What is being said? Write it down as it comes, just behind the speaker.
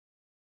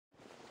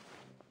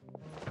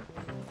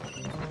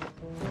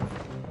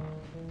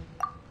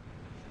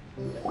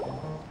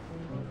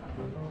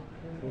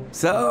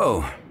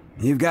So,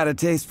 you've got a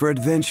taste for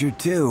adventure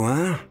too,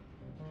 huh?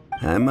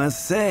 I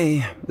must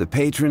say, the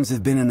patrons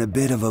have been in a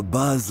bit of a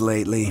buzz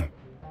lately.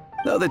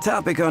 Though the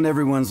topic on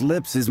everyone's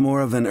lips is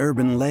more of an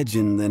urban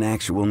legend than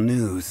actual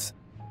news.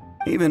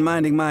 Even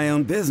minding my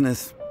own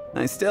business,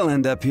 I still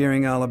end up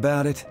hearing all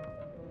about it.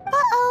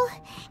 Uh-oh.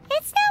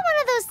 It's not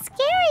one of those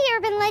scary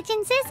urban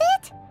legends, is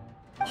it?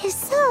 If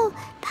so,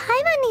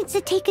 Paimon needs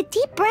to take a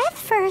deep breath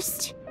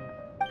first.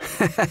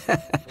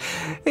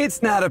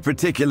 It's not a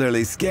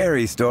particularly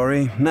scary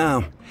story,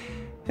 no.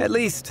 At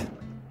least,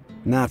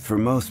 not for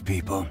most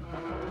people.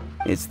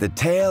 It's the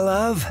tale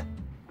of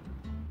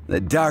the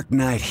Dark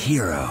Knight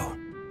Hero.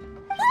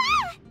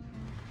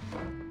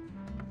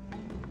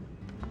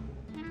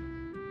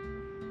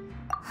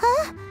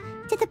 Huh?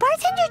 Did the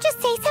bartender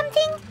just say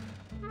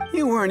something?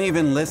 You weren't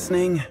even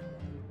listening?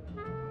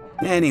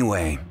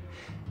 Anyway,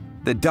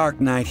 the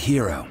Dark Knight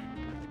Hero.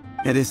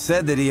 It is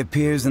said that he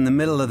appears in the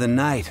middle of the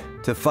night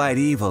to fight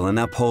evil and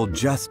uphold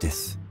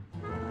justice.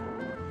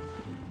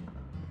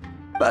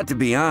 But to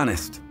be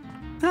honest,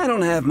 I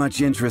don't have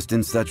much interest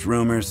in such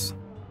rumors.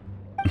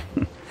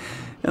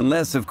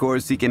 Unless, of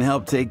course, he can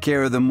help take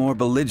care of the more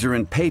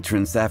belligerent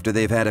patrons after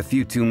they've had a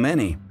few too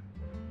many.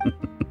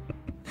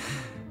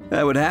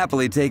 I would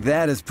happily take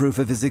that as proof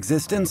of his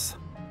existence.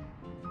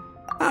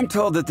 I'm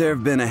told that there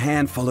have been a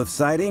handful of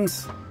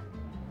sightings,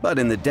 but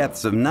in the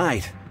depths of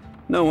night,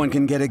 no one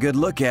can get a good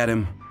look at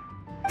him.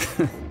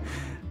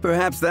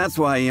 Perhaps that's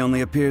why he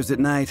only appears at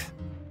night.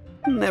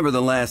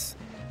 Nevertheless,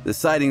 the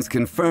sightings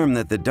confirm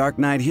that the Dark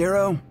Knight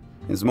Hero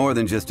is more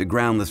than just a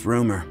groundless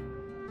rumor.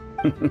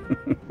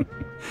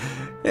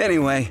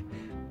 Anyway,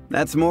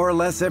 that's more or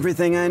less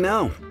everything I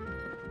know.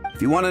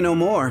 If you want to know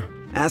more,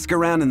 ask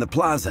around in the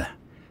plaza.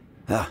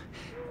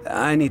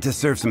 I need to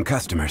serve some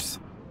customers.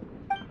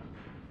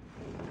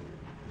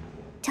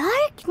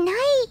 Dark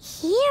Knight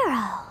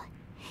Hero.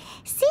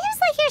 Seems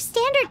like your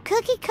standard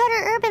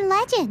cookie-cutter urban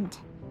legend.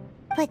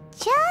 But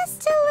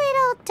just a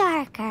little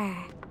darker.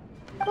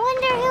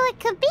 Wonder who it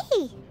could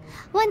be.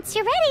 Once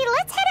you're ready,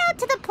 let's head out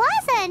to the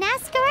plaza and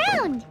ask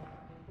around.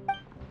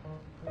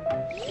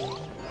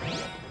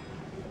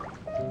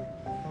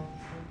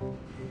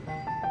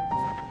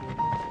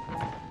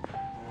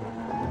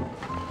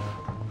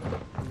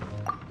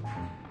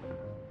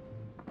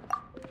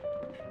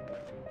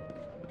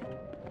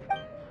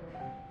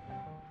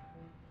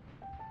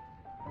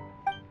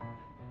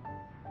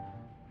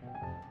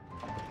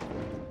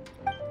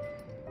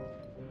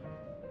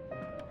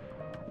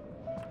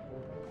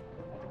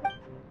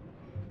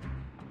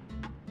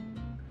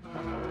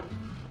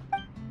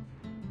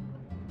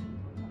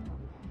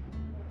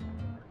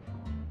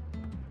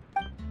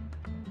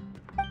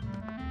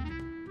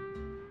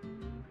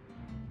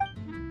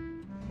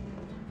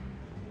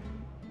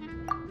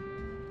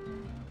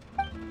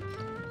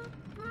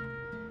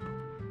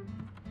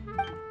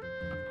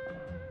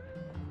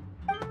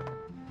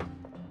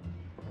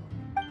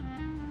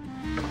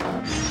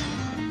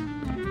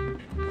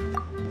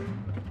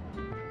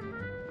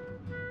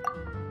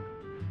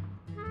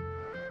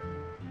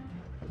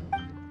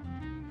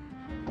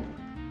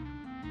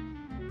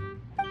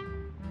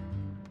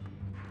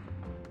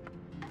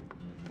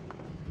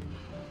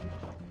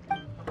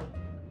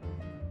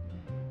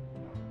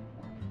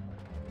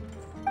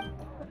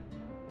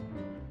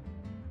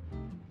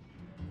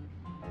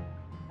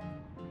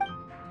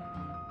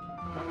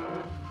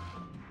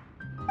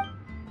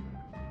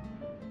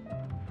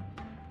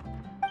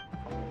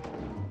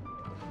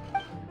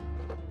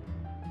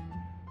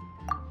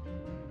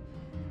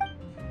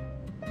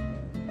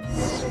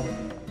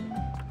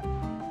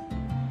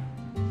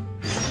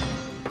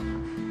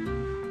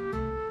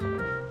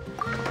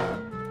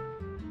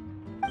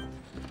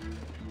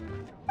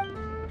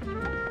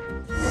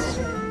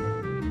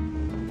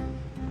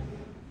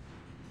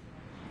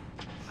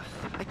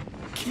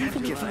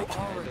 Can't give it.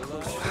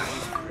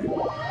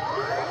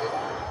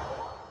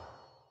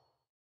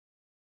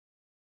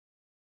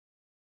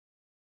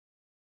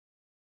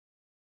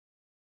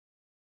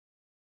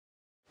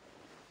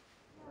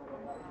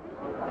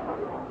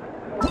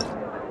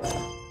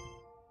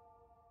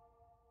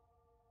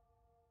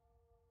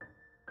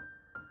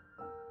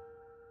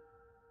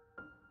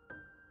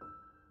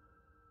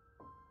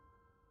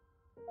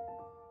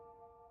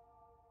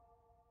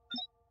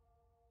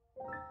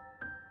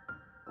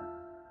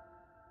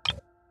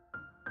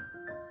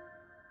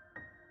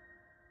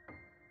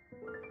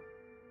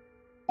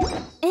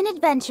 In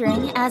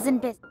adventuring, as in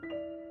business.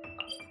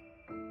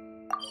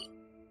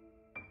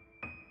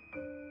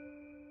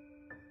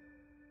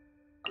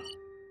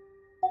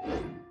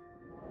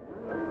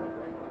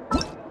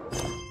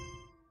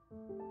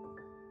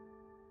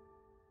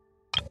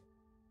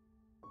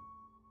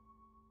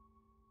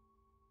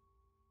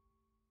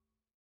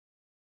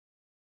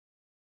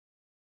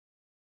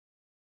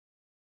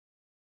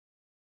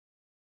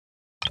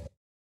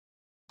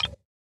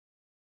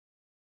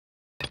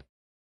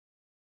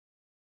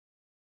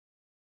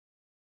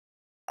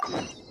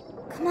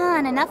 Come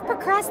on, enough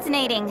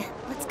procrastinating.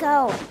 Let's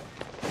go.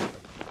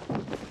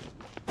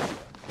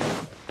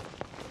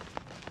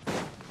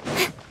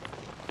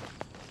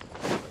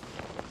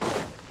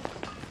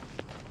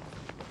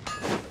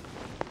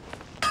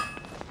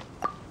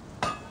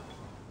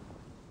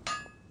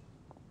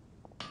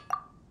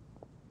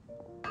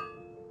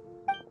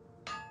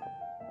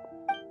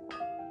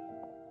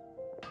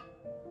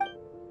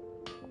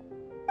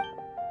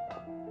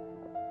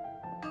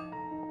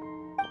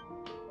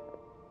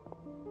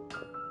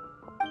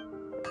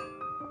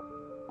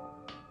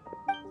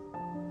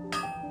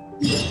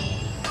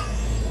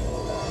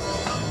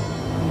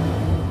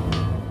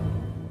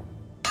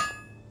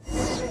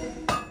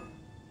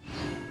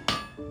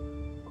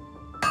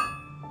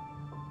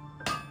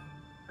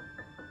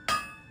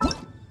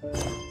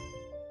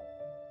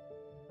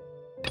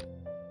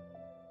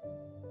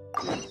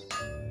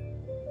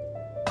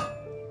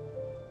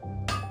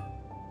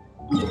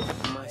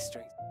 My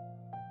strength.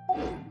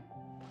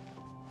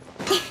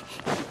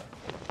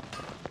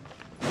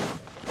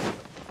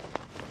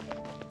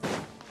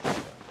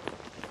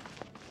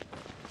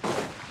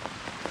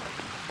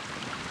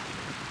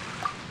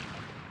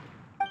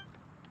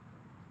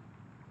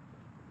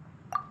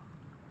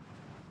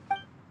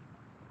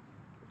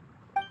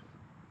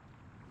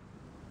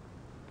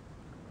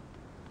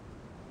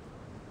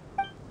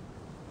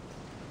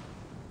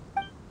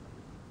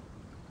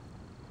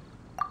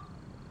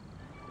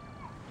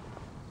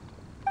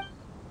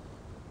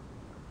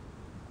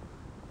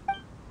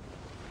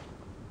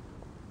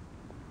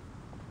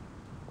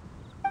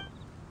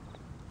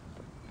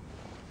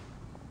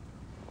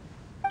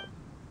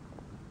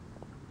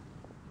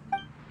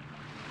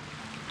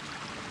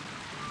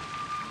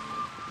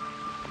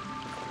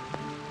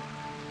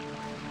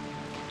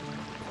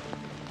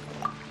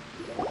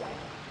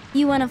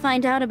 You want to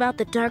find out about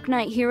the Dark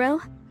Knight hero?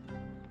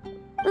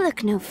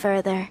 Look no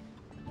further.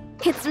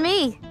 It's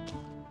me!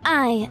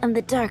 I am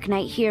the Dark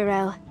Knight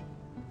hero.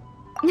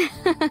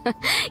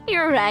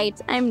 You're right,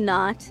 I'm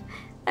not.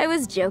 I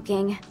was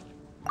joking.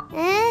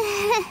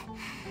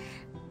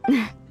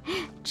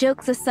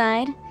 Jokes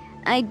aside,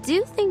 I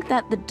do think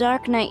that the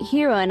Dark Knight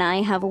hero and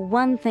I have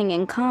one thing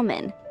in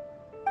common.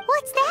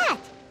 What's that?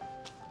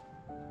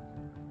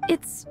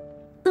 It's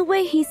the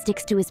way he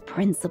sticks to his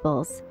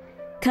principles.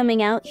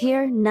 Coming out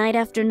here night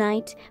after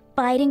night,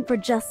 fighting for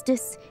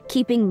justice,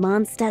 keeping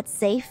Mondstadt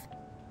safe.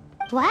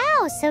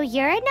 Wow, so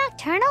you're a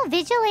nocturnal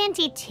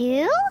vigilante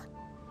too?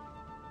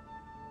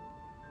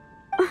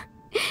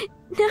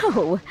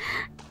 No,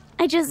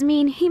 I just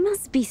mean he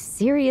must be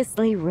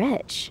seriously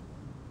rich.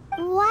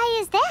 Why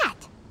is that?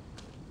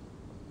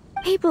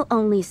 People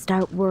only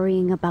start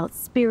worrying about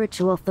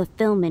spiritual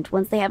fulfillment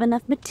once they have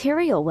enough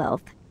material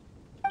wealth.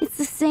 It's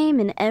the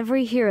same in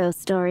every hero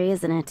story,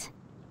 isn't it?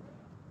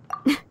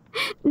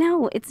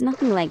 No, it's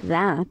nothing like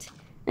that.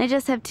 I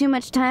just have too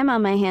much time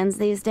on my hands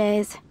these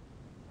days.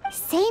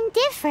 Same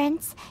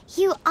difference.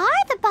 You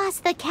are the boss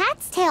of the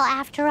Cat's Tail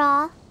after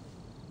all.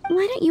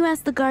 Why don't you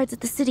ask the guards at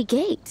the city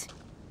gate?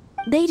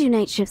 They do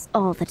night shifts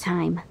all the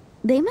time.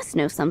 They must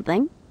know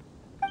something.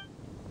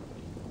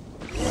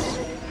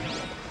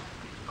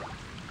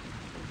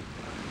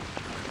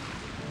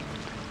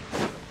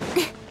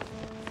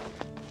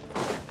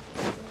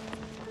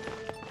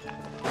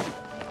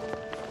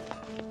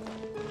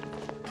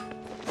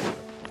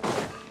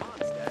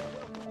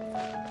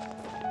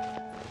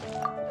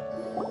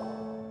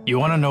 You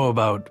want to know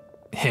about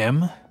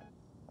him?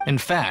 In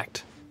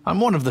fact, I'm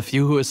one of the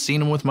few who has seen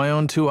him with my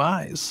own two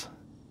eyes.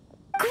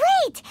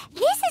 Great!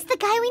 This is the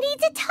guy we need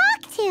to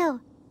talk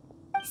to!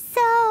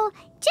 So,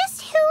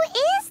 just who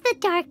is the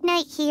Dark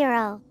Knight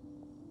hero?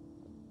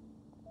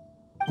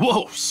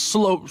 Whoa,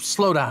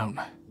 slow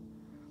down.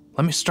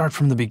 Let me start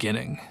from the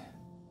beginning.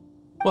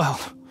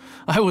 Well,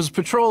 I was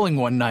patrolling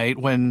one night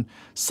when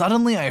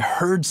suddenly I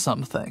heard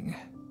something.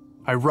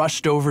 I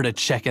rushed over to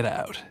check it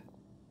out.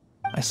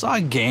 I saw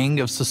a gang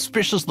of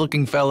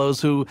suspicious-looking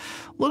fellows who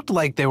looked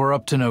like they were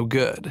up to no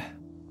good.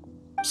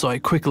 So I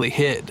quickly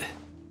hid.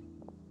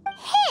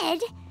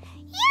 Hid?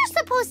 You're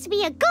supposed to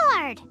be a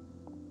guard!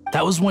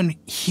 That was when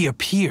he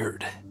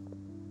appeared.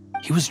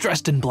 He was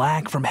dressed in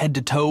black from head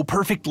to toe,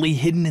 perfectly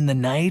hidden in the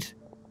night.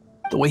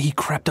 The way he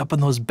crept up on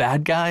those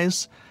bad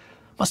guys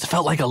must have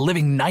felt like a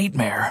living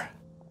nightmare.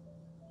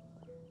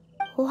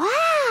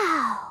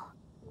 Wow!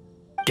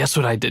 Guess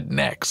what I did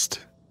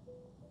next?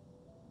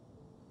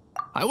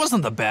 I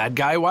wasn't the bad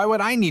guy, why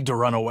would I need to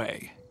run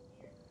away?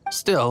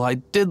 Still, I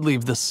did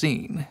leave the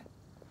scene.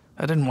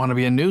 I didn't want to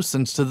be a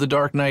nuisance to the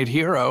Dark Knight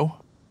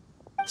hero.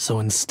 So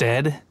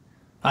instead,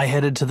 I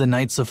headed to the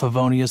Knights of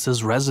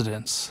Favonius'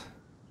 residence.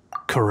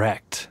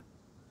 Correct.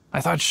 I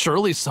thought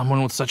surely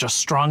someone with such a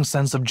strong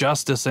sense of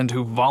justice and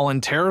who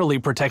voluntarily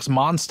protects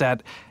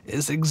Mondstadt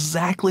is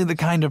exactly the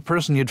kind of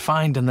person you'd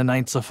find in the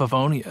Knights of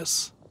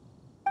Favonius.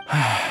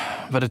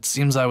 But it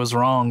seems I was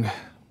wrong.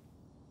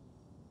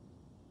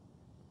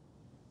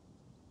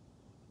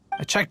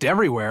 I checked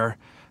everywhere,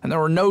 and there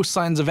were no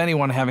signs of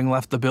anyone having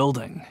left the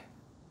building.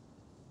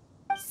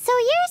 So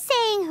you're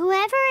saying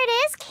whoever it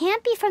is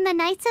can't be from the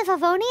Knights of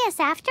Favonius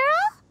after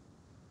all?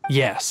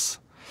 Yes.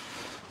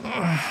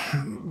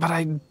 But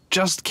I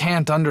just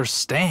can't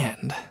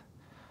understand.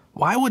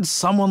 Why would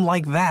someone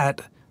like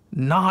that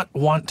not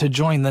want to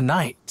join the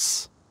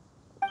Knights?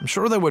 I'm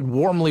sure they would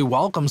warmly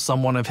welcome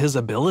someone of his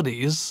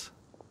abilities.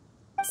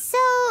 So,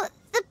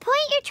 the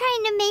point you're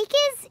trying to make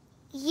is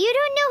you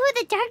don't know who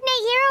the Dark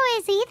Knight hero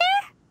is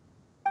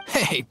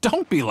either? Hey,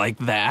 don't be like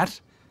that.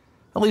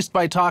 At least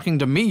by talking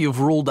to me, you've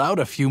ruled out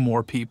a few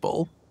more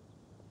people.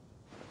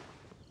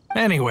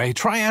 Anyway,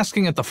 try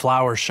asking at the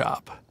flower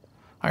shop.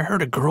 I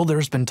heard a girl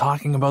there's been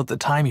talking about the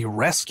time you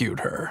rescued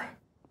her.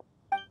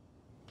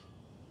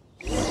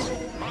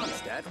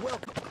 Mondstadt,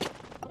 welcome.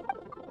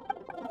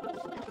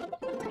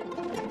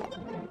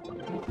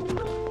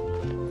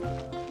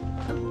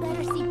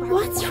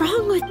 What's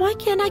wrong with... Why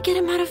can't I get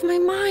him out of my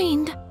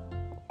mind?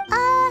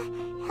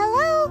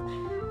 Hello?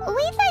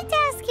 We'd like to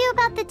ask you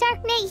about the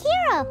Dark Knight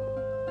Hero.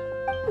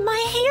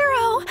 My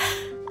hero!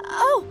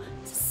 Oh,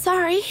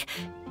 sorry.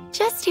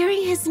 Just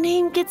hearing his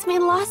name gets me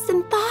lost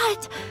in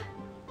thought.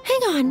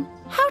 Hang on,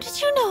 how did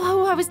you know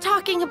who I was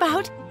talking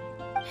about?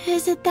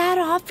 Is it that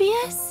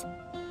obvious?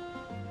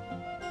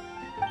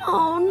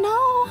 Oh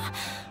no,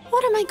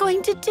 what am I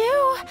going to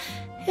do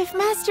if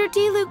Master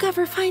Diluc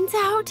ever finds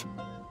out?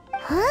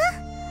 Huh?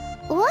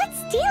 What's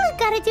Diluc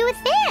got to do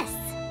with this?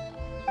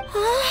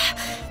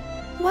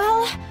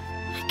 Well,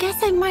 I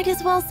guess I might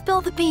as well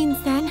spill the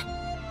beans then.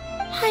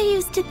 I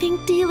used to think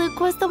Diluc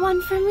was the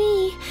one for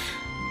me.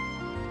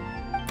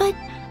 But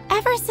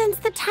ever since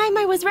the time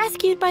I was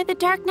rescued by the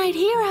Dark Knight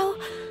Hero,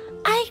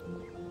 I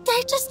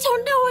just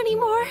don't know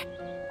anymore.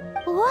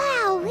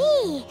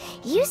 Wowee!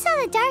 You saw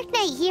the Dark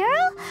Knight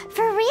Hero?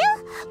 For real?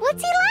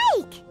 What's he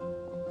like?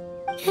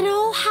 It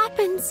all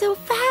happened so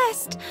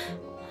fast.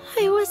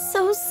 I was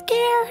so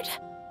scared.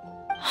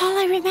 All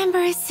I remember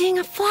is seeing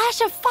a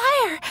flash of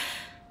fire,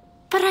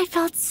 but I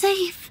felt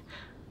safe.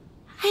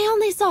 I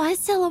only saw his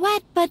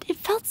silhouette, but it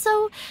felt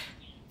so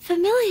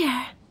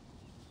familiar.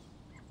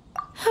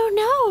 Who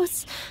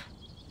knows?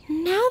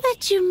 Now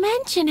that you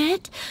mention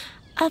it,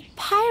 a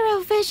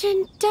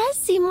pyrovision does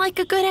seem like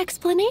a good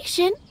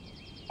explanation.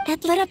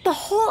 It lit up the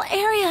whole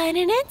area in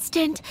an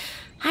instant.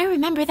 I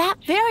remember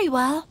that very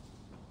well.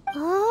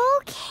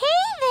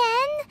 Okay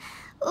then.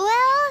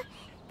 Well,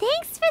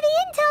 thanks for the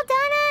intel,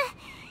 Donna.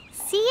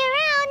 See you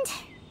around.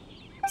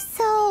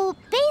 So,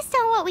 based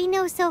on what we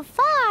know so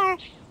far,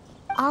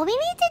 all we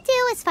need to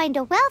do is find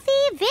a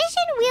wealthy,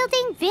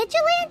 vision-wielding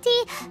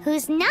vigilante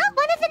who's not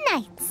one of the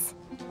knights.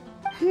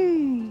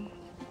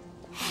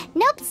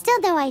 Nope,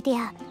 still no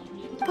idea.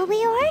 But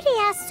we already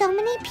asked so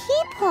many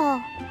people.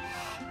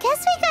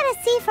 Guess we gotta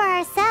see for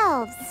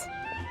ourselves.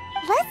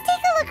 Let's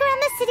take a look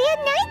around the city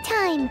at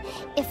nighttime.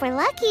 If we're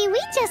lucky,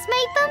 we just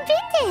might bump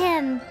into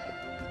him.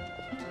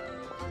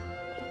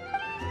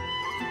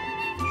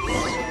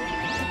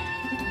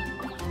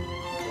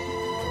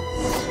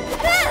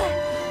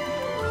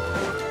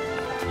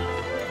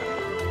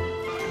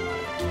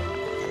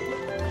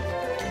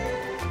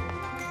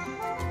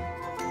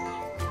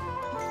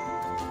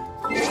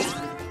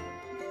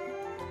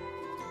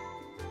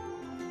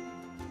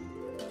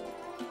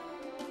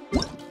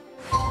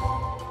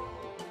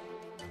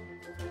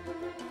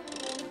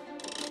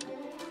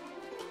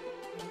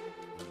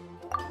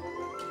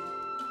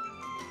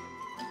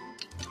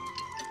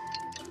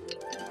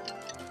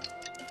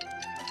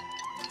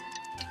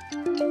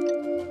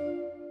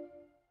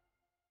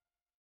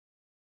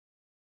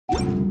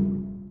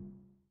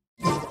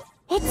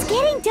 It's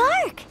getting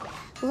dark.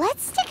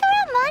 Let's stick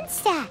around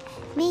Mondstadt.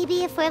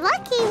 Maybe if we're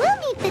lucky, we'll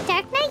meet the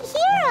Dark Knight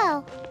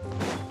Hero.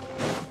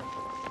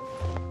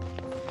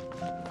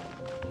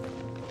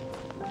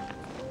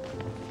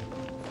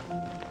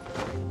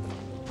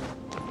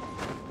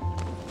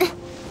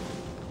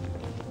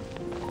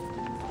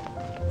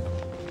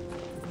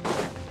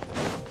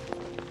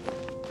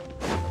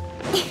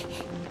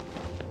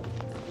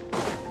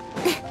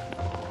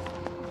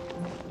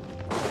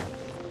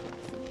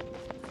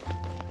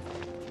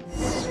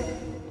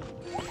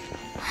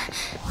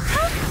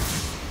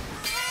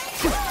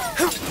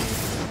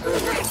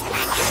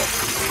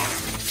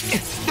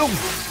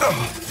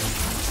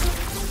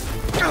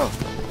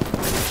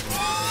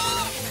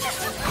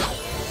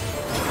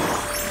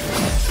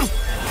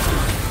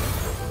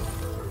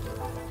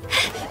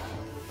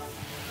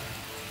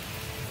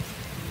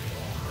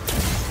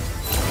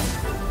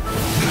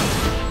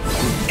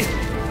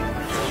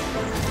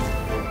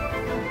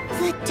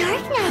 The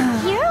Dark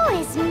Knight Hero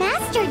is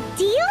Master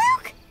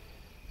Diluc?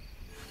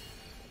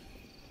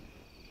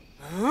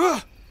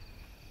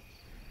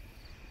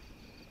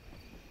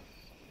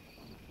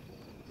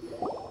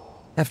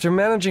 After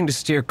managing to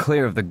steer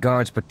clear of the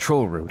guard's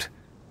patrol route,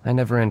 I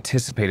never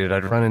anticipated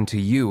I'd run into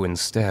you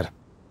instead.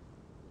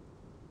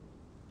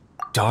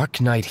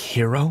 Dark Knight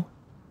Hero?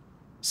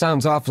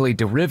 Sounds awfully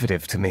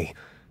derivative to me.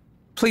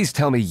 Please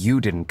tell me you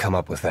didn't come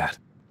up with that.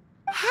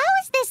 How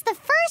is this the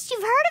first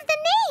you've heard of the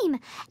name?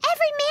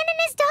 Every man and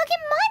his dog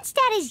in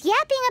Mondstadt is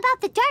yapping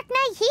about the Dark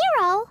Knight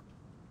Hero.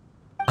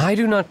 I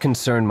do not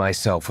concern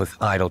myself with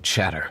idle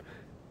chatter.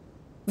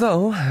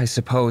 Though, I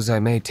suppose I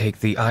may take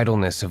the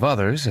idleness of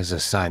others as a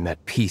sign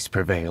that peace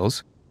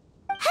prevails.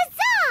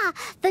 Huzzah!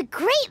 The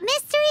great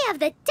mystery of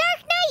the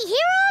Dark Knight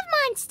Hero of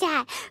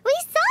Mondstadt! We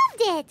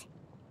solved it!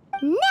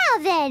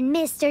 Now then,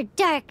 Mr.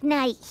 Dark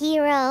Knight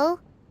Hero.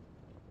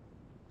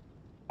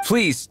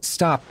 Please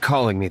stop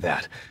calling me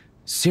that.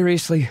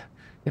 Seriously,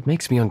 it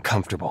makes me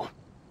uncomfortable.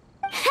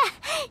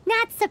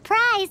 Not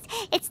surprised.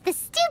 It's the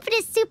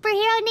stupidest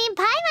superhero name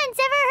Paimon's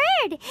ever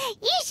heard.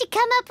 You should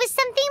come up with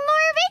something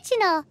more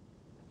original.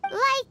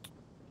 Like...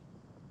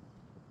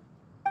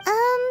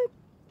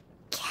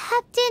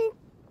 Captain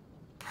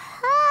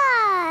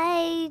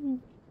Pie...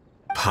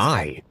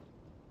 Pie?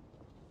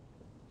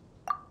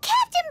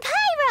 Captain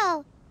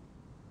Pyro!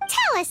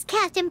 Tell us,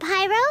 Captain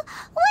Pyro,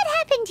 what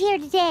happened here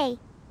today?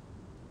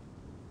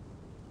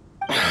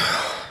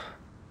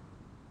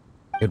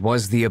 It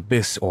was the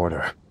Abyss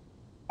Order.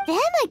 Them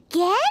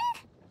again?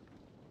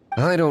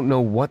 I don't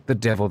know what the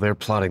devil they're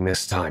plotting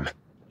this time.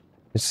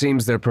 It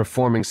seems they're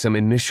performing some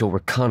initial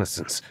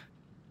reconnaissance.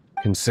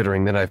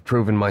 Considering that I've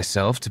proven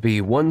myself to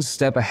be one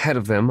step ahead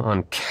of them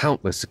on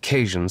countless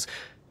occasions,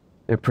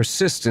 their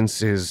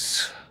persistence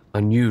is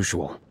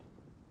unusual.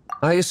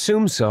 I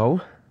assume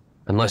so,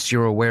 unless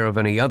you're aware of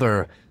any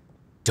other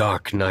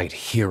Dark Knight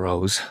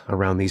heroes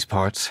around these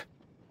parts.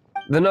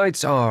 The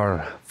Knights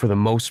are, for the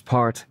most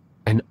part,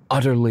 an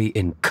utterly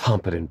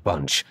incompetent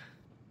bunch.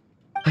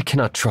 I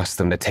cannot trust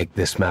them to take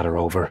this matter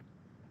over.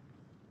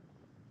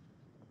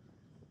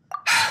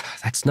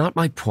 That's not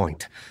my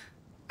point.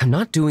 I'm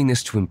not doing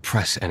this to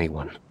impress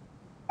anyone.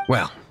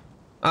 Well,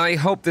 I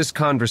hope this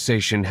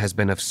conversation has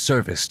been of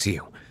service to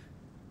you.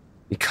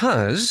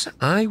 Because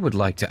I would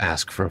like to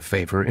ask for a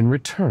favor in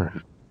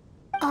return.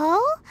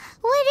 Oh?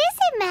 What is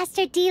it,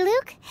 Master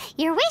D-Luke?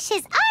 Your wish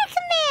is our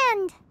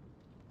command!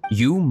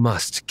 You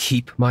must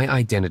keep my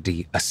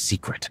identity a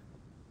secret.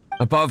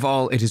 Above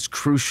all, it is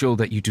crucial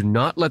that you do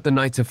not let the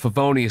Knights of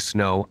Favonius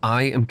know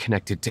I am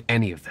connected to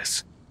any of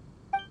this.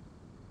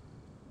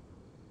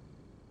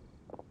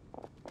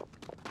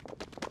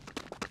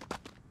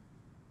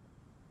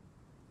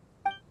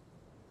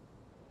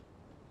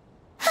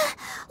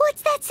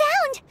 What's that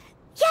sound?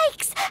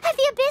 Yikes! Have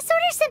the Abyss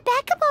Order sent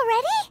backup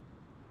already?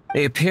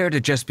 They appear to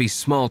just be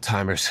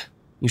small-timers.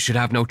 You should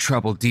have no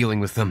trouble dealing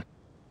with them.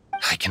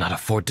 I cannot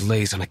afford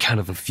delays on account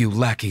of a few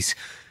lackeys.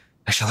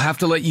 I shall have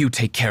to let you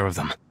take care of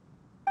them.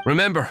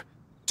 Remember,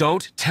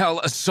 don't tell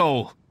a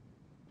soul.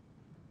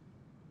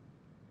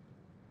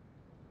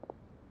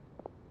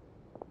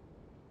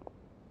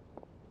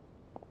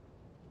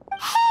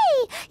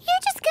 Hey!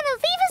 You're just gonna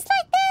leave us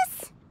like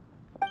this?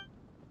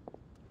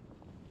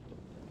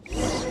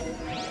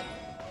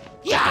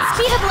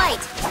 Speed of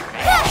light!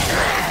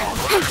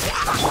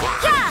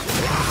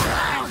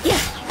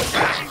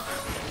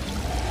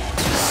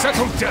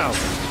 Settle down!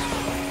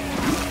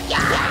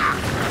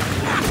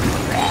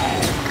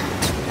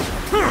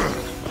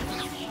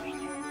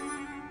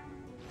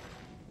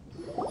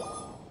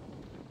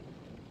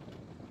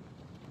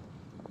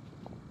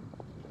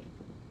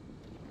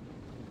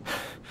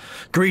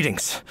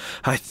 Greetings.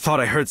 I thought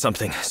I heard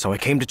something, so I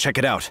came to check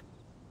it out.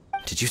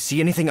 Did you see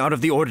anything out of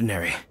the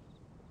ordinary?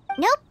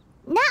 Nope.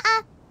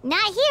 Nuh-uh.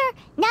 Not here.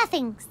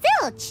 Nothing.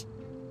 Zilch.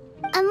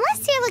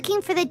 Unless you're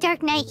looking for the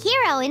Dark Knight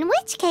hero, in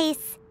which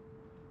case...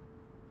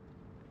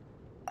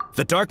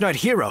 The Dark Knight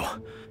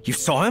hero? You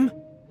saw him?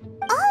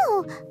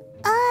 Oh,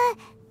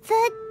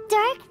 the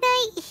Dark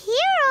Knight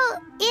hero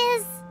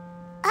is,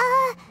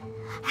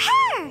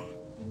 her!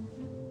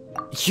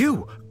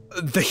 You!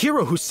 The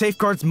hero who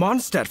safeguards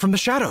Mondstadt from the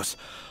shadows.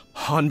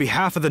 On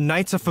behalf of the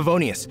Knights of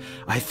Favonius,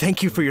 I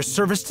thank you for your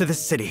service to this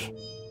city.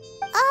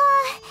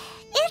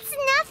 It's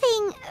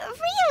nothing.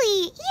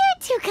 Really, you're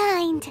too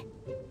kind.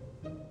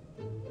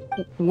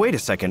 Wait a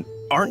second.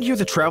 Aren't you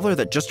the traveler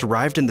that just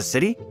arrived in the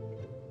city?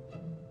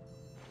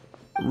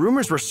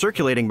 Rumors were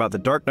circulating about the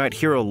Dark Knight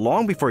hero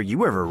long before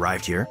you ever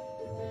arrived here.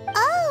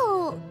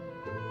 Oh,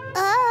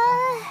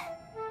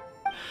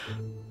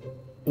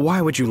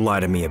 Why would you lie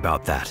to me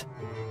about that?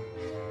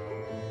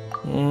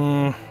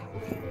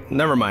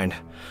 Never mind.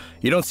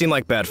 You don't seem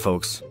like bad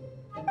folks.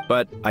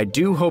 But I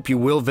do hope you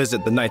will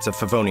visit the Knights of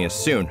Favonius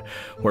soon,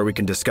 where we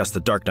can discuss the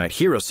Dark Knight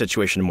hero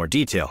situation in more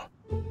detail.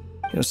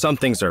 Some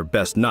things are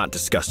best not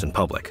discussed in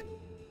public.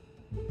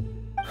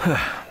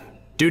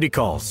 Duty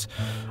calls.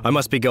 I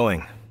must be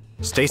going.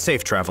 Stay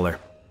safe, traveler.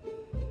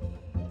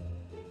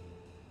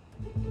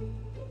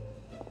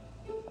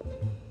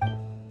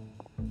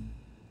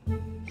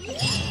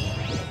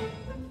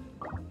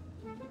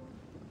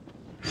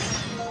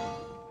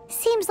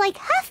 seems like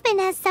Huffman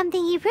has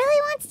something he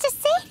really wants to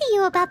say to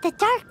you about the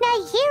Dark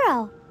Knight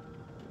hero.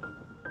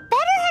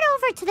 Better head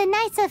over to the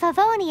Knights of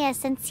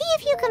Favonius and see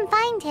if you can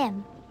find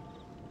him.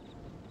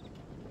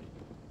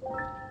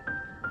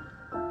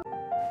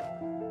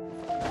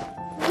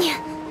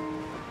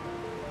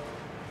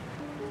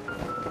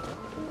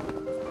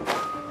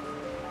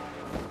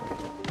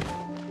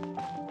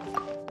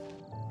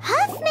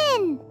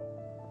 Huffman!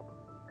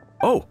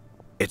 Oh,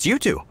 it's you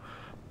two.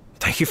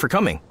 Thank you for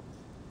coming.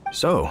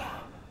 So,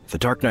 the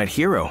Dark Knight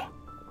hero.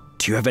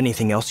 Do you have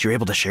anything else you're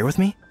able to share with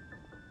me?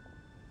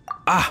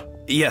 Ah,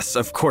 yes,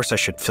 of course I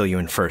should fill you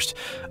in first.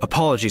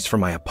 Apologies for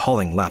my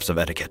appalling lapse of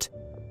etiquette.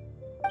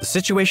 The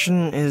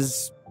situation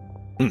is...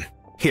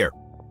 Here,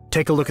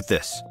 take a look at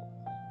this.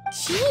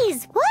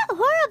 Jeez, what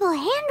horrible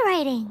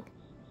handwriting.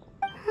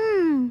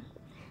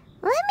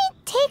 Let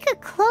me take a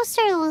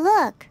closer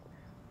look.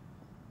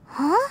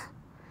 Huh?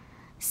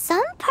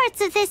 Some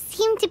parts of this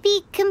seem to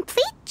be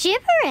complete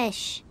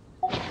gibberish.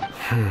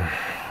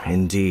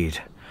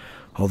 Indeed.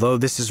 Although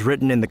this is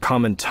written in the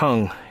common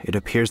tongue, it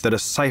appears that a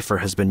cipher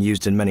has been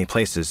used in many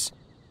places.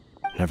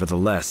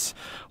 Nevertheless,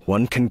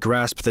 one can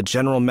grasp the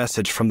general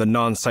message from the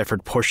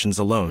non-ciphered portions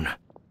alone.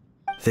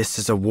 This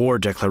is a war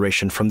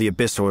declaration from the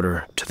Abyss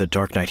Order to the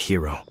Dark Knight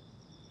hero.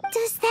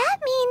 Does that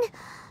mean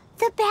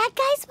the bad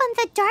guys want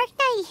the Dark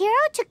Knight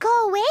hero to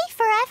go away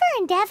forever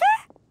and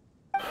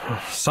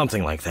ever?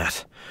 Something like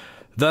that.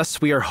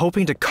 Thus, we are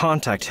hoping to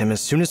contact him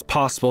as soon as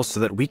possible so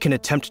that we can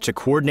attempt to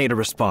coordinate a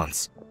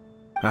response.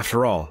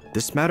 After all,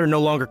 this matter no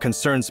longer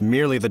concerns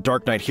merely the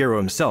Dark Knight hero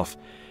himself.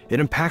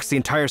 It impacts the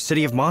entire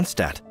city of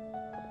Mondstadt.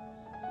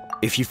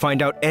 If you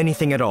find out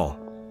anything at all,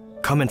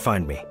 come and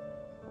find me.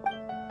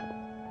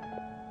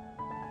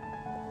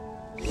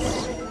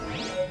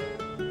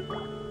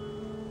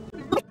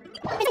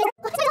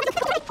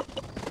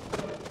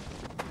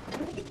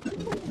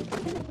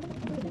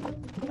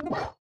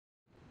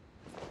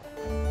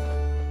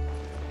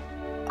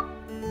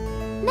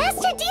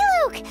 Master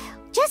Diluc!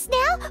 Just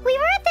now, we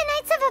were at the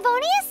Knights of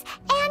Avonius,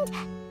 and...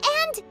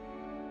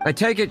 I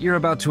take it you're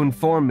about to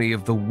inform me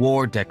of the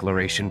war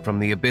declaration from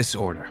the Abyss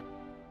Order.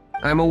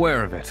 I'm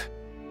aware of it,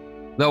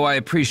 though I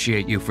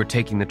appreciate you for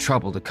taking the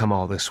trouble to come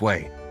all this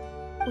way.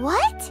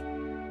 What?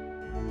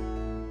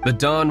 The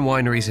Dawn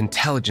Winery's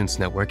intelligence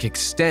network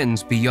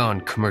extends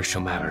beyond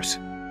commercial matters.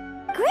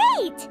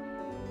 Great!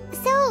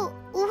 So,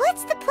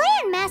 what's the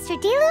plan, Master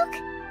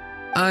Diluc?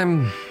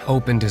 I'm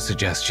open to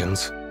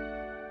suggestions.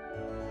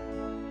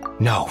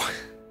 No.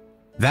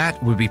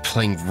 That would be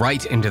playing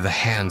right into the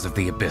hands of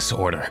the Abyss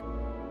Order.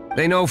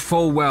 They know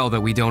full well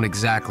that we don't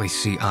exactly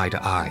see eye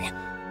to eye.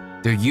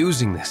 They're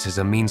using this as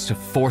a means to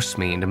force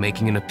me into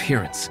making an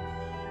appearance.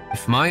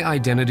 If my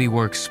identity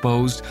were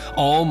exposed,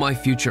 all my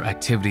future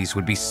activities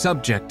would be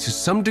subject to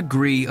some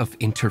degree of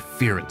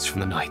interference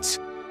from the Knights.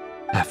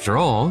 After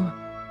all,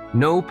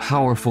 no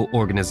powerful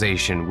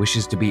organization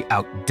wishes to be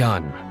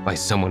outdone by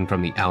someone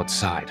from the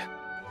outside.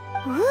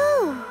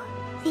 Woo!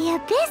 The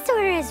Abyss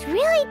Order has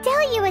really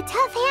dealt you a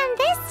tough hand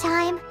this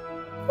time.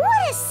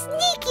 What a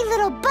sneaky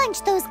little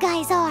bunch those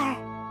guys are!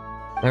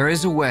 There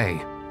is a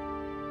way,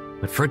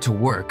 but for it to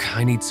work,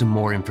 I need some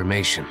more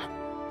information.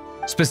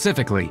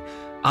 Specifically,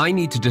 I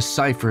need to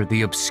decipher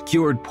the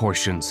obscured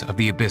portions of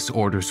the Abyss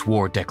Order's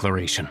war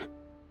declaration.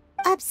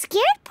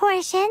 Obscured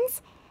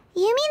portions?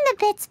 You mean the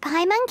bits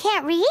Paimon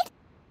can't read?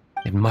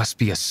 It must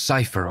be a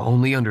cipher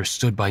only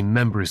understood by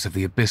members of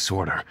the Abyss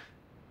Order,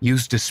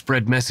 used to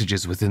spread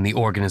messages within the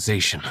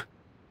organization.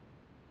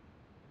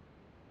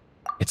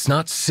 It's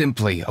not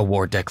simply a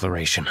war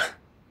declaration,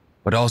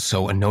 but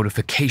also a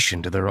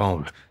notification to their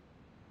own.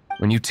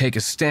 When you take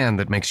a stand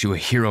that makes you a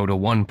hero to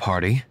one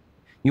party,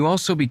 you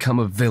also become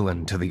a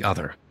villain to the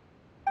other.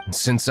 And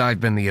since I've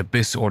been the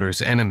Abyss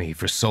Order's enemy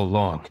for so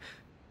long,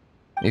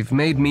 they've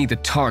made me the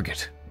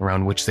target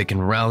around which they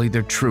can rally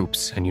their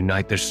troops and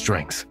unite their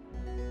strength.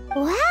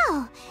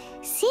 Wow!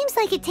 Seems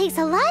like it takes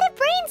a lot of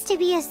brains to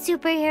be a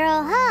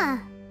superhero, huh?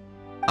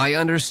 I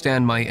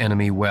understand my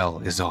enemy well,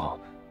 is all.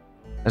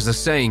 As the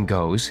saying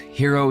goes,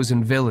 heroes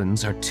and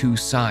villains are two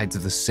sides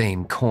of the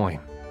same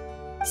coin.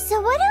 So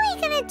what are we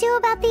gonna do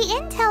about the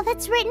intel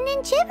that's written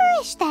in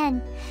gibberish,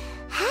 then?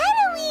 How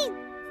do we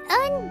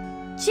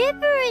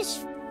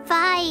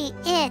un-gibberishify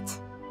it?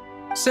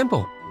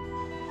 Simple.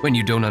 When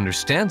you don't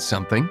understand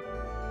something,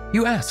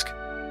 you ask.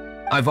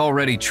 I've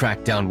already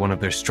tracked down one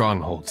of their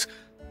strongholds.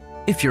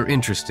 If you're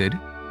interested,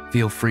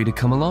 feel free to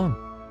come along.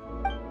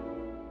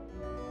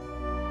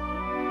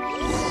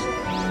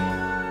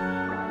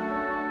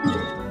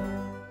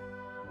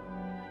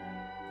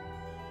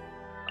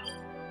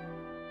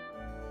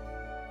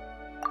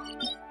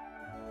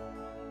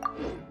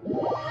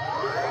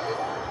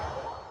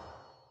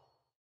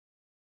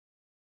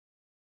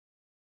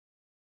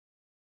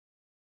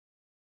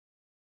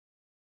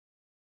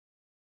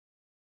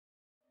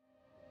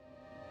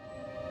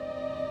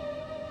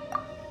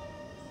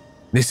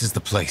 This is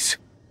the place.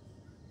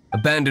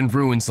 Abandoned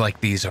ruins like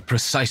these are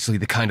precisely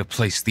the kind of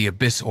place the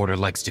Abyss Order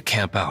likes to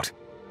camp out.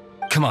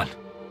 Come on,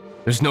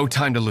 there's no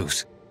time to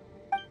lose.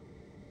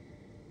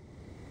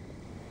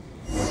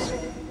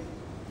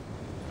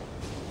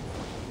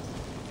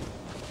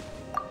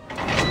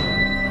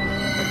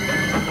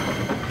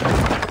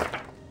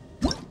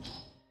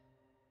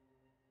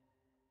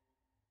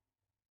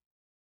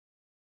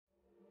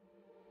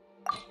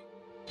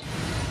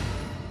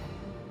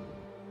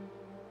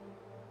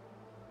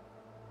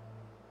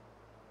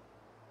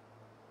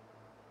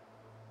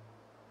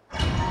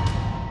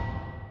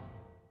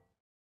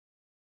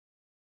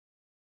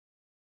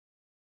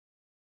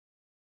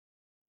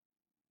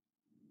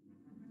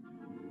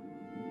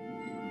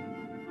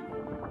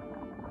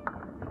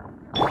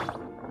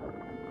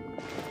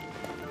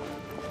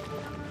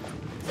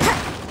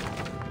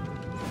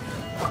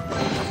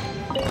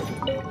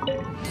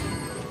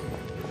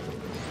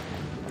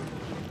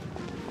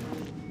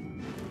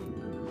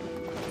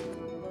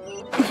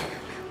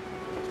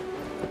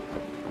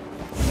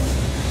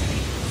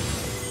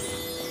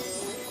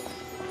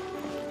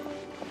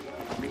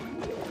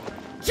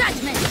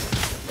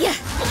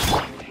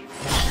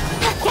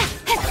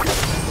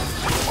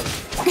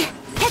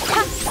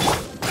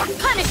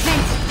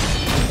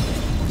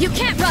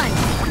 run!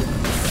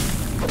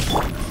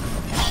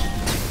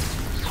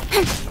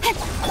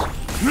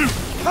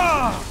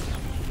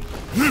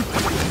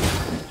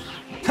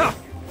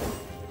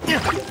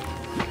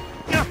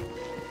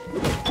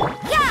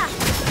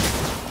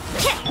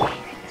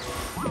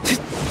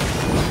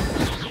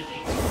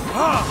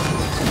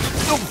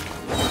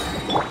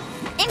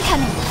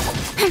 Incoming!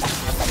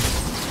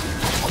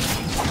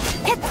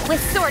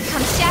 With sword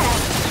comes shadow.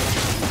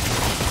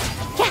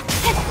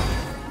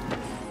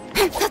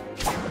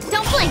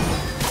 Don't blink!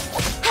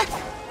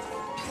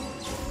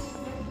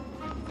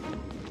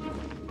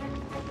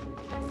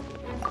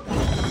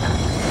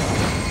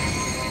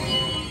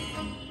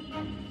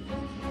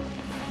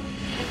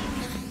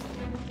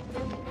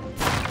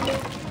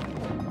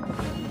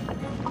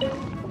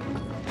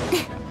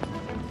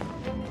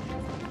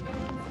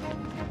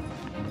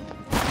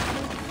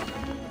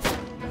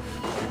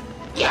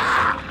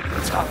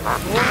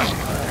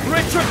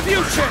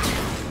 Retribution!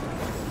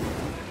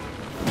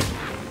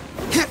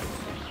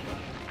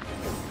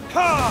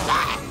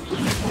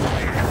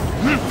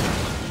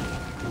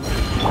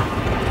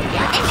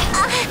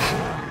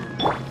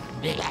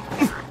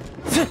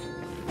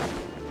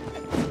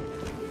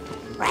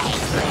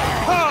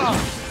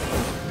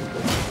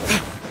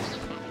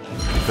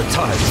 The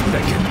tides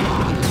beckon.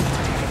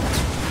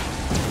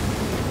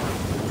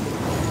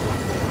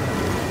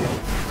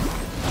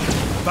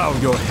 Bow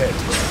your head.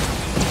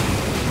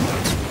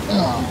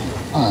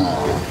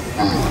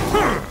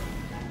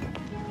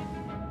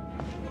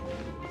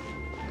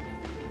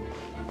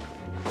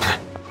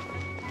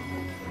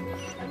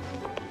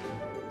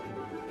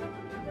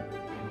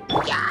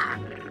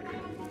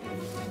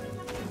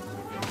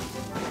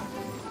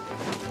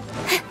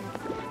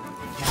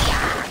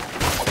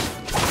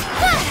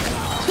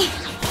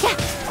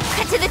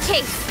 Cut to the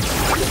chase!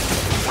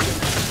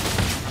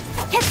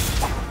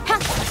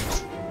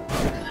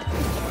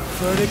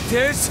 Verdict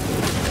is...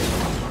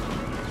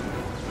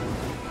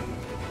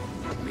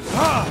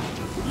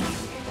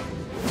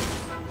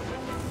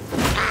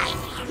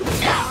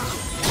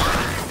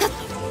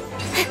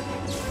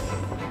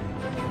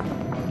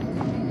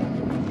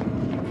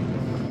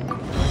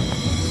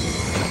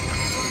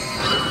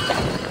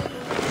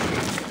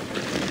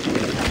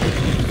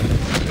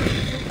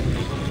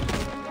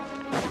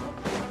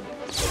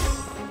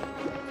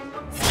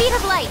 Speed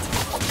of light!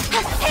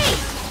 Hey!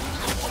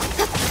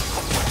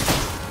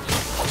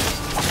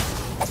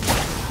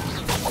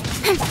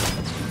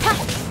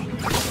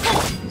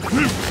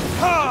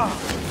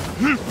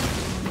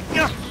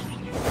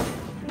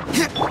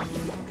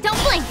 Don't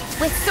blink!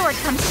 With sword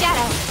comes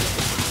shadow.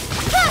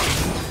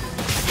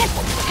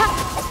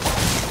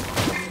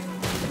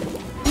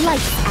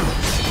 Lights out.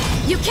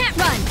 You can't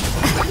run!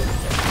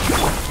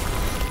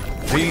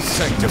 Be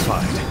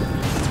sanctified.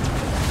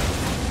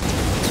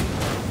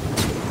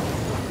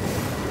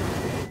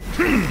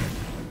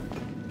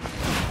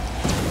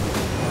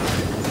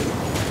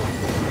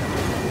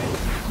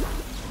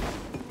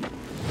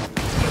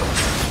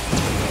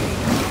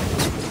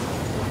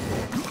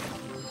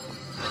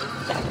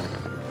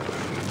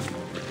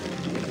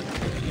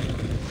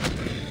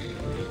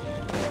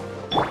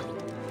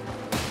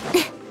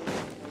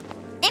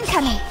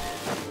 Incoming!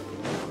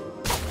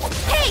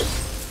 Hey!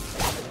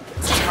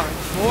 Time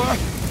for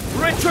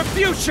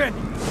retribution!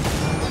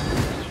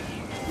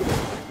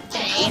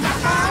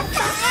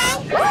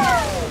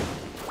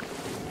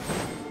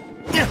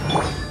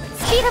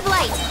 Speed of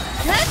light!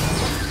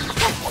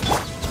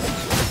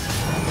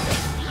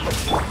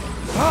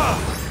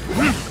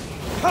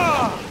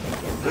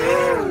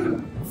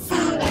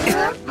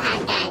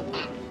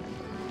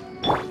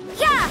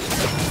 Yeah!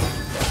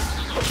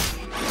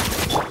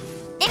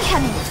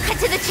 Incoming! Cut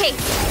to the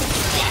chase!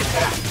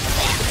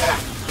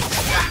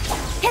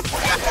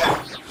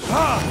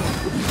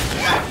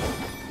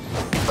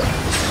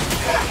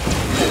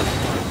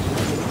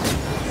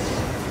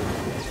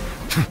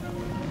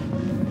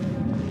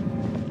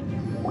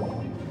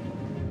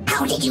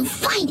 How did you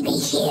find me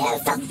here,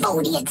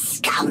 Favonian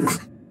scum?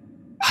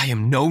 I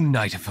am no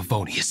knight of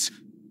Favonius.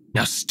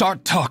 Now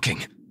start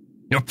talking.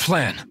 Your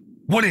plan.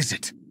 What is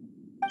it?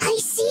 I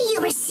see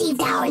you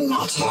received our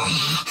letter.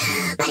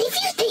 But if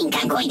you think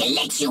I'm going to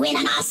let you in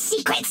on our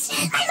secrets,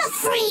 I'm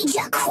afraid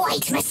you're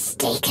quite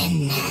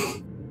mistaken.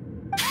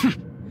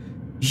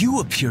 You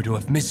appear to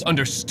have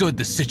misunderstood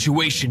the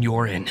situation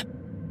you're in.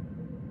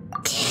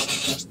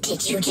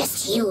 Did you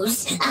just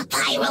use a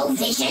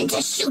pyrovision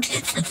to shoot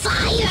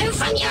fire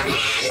from your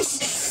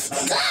hands?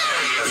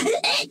 Ah,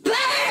 it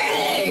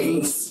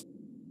burns!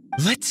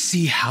 Let's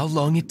see how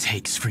long it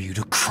takes for you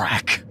to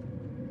crack.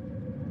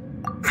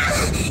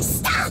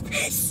 Stop!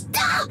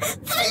 Stop!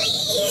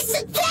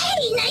 Please!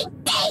 Pain! I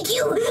beg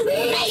you!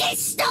 Make it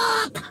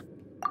stop!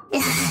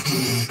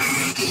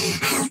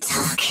 I'll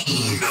talk.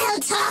 I'll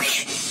talk.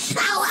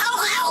 Ow, ow,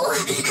 ow!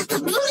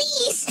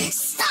 Please!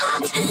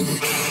 Stop!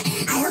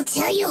 I'll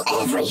tell you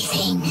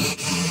everything.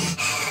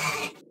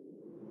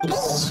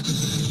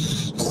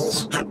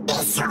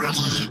 Disorder.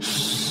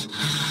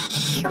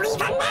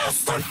 We've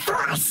amassed a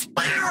force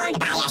bound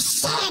by a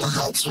shared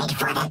hatred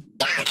for the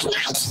Dark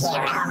Knight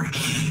hero.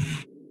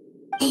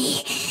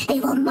 They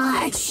will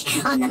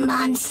march on the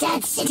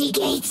Mondstadt city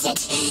gates at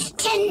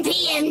 10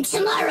 p.m.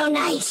 tomorrow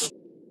night.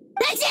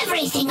 That's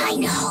everything I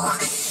know.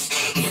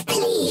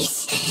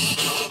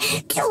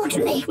 Please,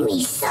 don't make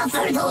me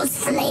suffer those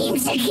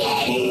flames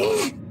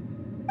again.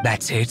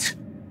 That's it?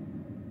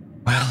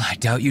 Well, I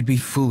doubt you'd be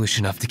foolish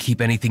enough to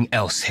keep anything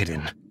else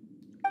hidden.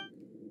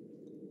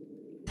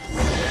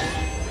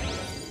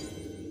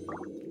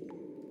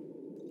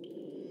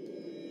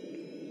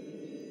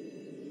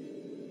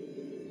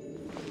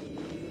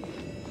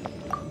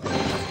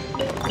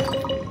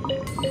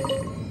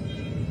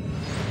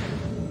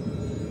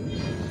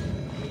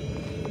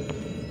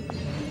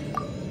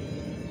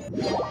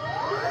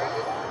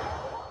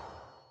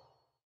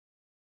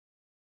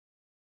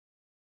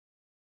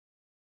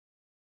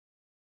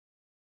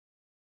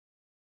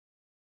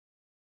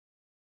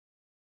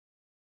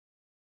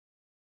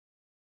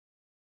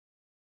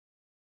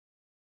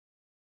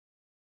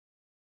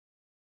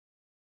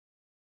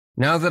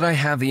 Now that I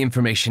have the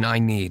information I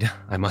need,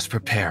 I must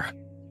prepare.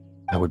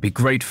 I would be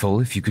grateful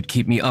if you could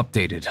keep me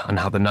updated on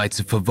how the Knights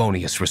of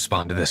Favonius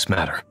respond to this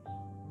matter.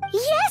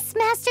 Yes,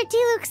 Master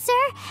Diluc,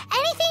 sir.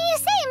 Anything you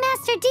say,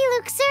 Master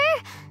Diluc,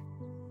 sir.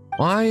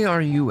 Why are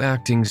you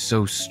acting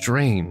so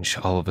strange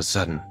all of a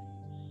sudden?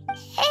 In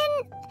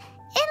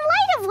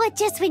light of what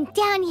just went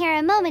down here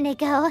a moment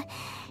ago,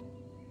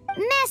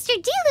 Master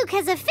Diluc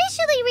has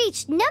officially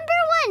reached #1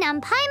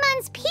 on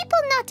Paimon's people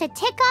not to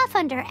tick off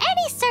under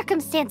any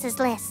circumstances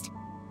list.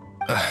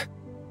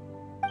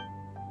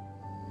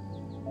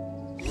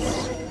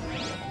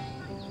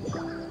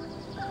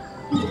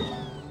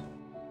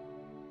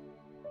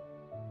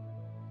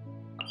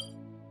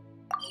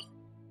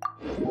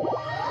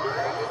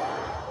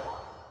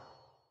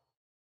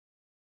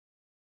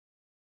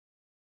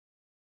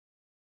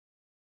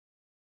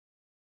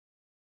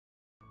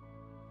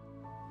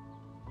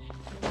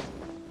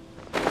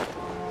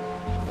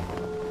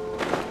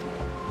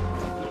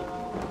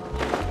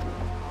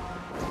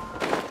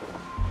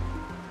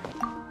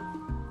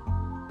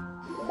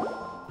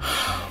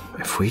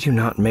 If we do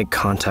not make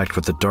contact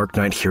with the Dark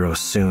Knight hero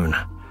soon...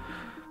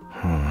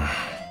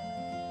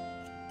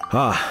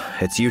 Ah,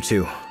 it's you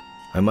two.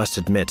 I must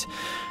admit,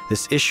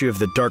 this issue of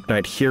the Dark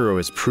Knight hero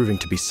is proving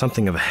to be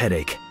something of a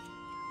headache.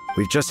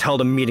 We've just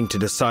held a meeting to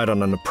decide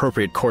on an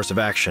appropriate course of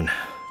action.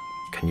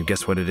 Can you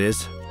guess what it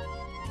is?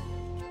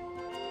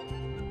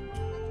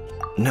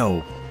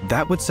 No,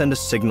 that would send a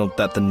signal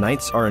that the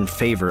Knights are in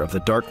favor of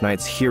the Dark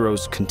Knight's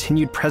hero's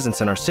continued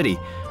presence in our city,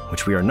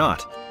 which we are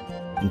not.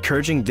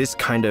 Encouraging this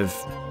kind of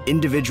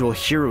individual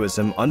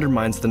heroism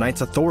undermines the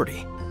Knight's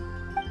authority.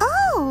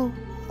 Oh,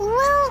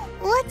 well,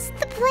 what's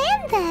the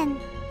plan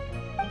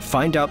then?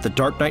 Find out the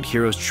Dark Knight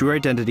hero's true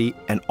identity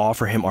and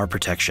offer him our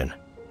protection.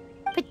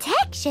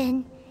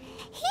 Protection?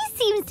 He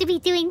seems to be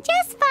doing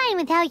just fine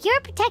without your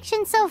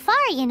protection so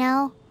far, you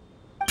know.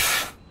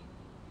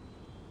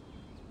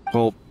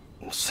 Well,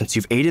 since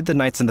you've aided the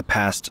Knights in the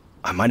past,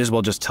 I might as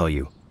well just tell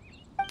you.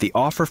 The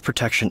offer of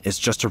protection is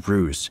just a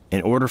ruse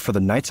in order for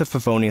the Knights of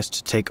Favonius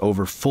to take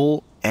over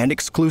full and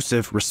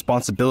exclusive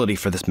responsibility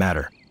for this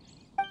matter.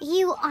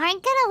 You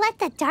aren't gonna let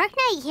the Dark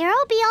Knight hero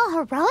be all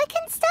heroic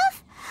and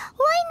stuff?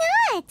 Why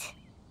not?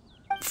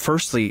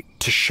 Firstly,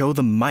 to show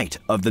the might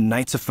of the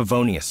Knights of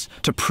Favonius,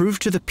 to prove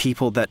to the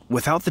people that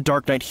without the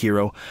Dark Knight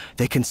hero,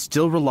 they can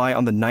still rely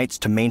on the Knights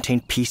to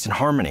maintain peace and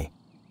harmony.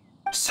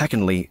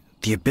 Secondly,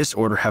 the Abyss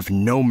Order have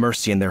no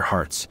mercy in their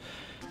hearts.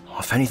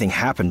 If anything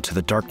happened to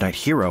the Dark Knight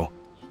hero,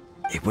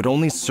 it would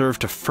only serve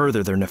to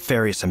further their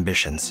nefarious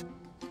ambitions.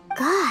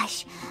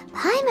 Gosh,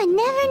 Paimon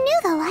never knew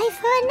the life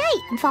of a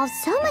knight involved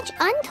so much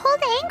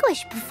untold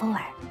anguish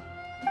before.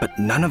 But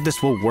none of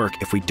this will work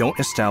if we don't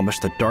establish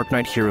the Dark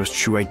Knight hero's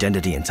true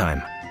identity in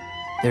time.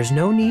 There's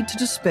no need to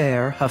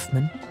despair,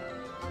 Huffman.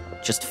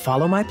 Just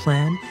follow my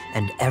plan,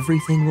 and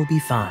everything will be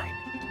fine.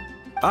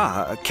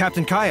 Ah,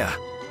 Captain Kaya.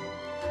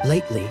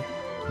 Lately,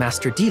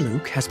 Master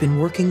Diluc has been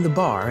working the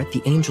bar at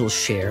the Angel's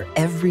Share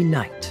every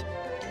night.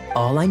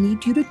 All I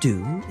need you to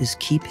do is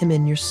keep him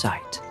in your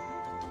sight.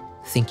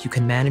 Think you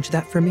can manage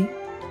that for me?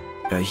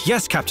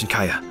 Yes, Captain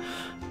Kaya.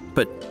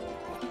 But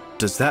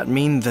does that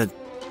mean that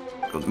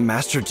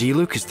Master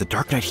Diluc is the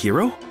Dark Knight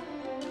hero?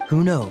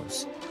 Who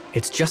knows?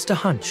 It's just a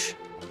hunch.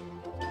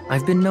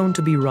 I've been known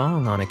to be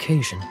wrong on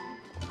occasion.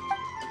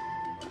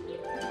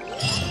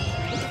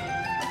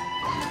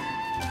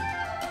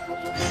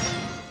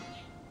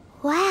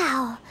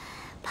 Wow,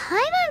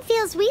 Paimon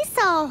feels we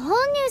saw a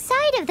whole new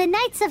side of the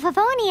Knights of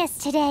Favonius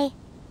today.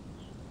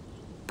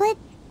 But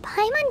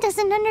Paimon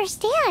doesn't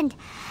understand.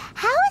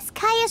 How is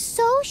Kaya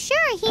so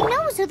sure he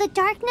knows who the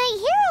Dark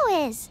Knight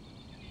hero is?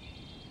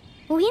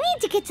 We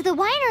need to get to the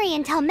winery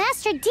and tell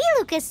Master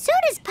Diluc as soon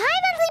as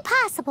Paimonly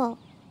possible.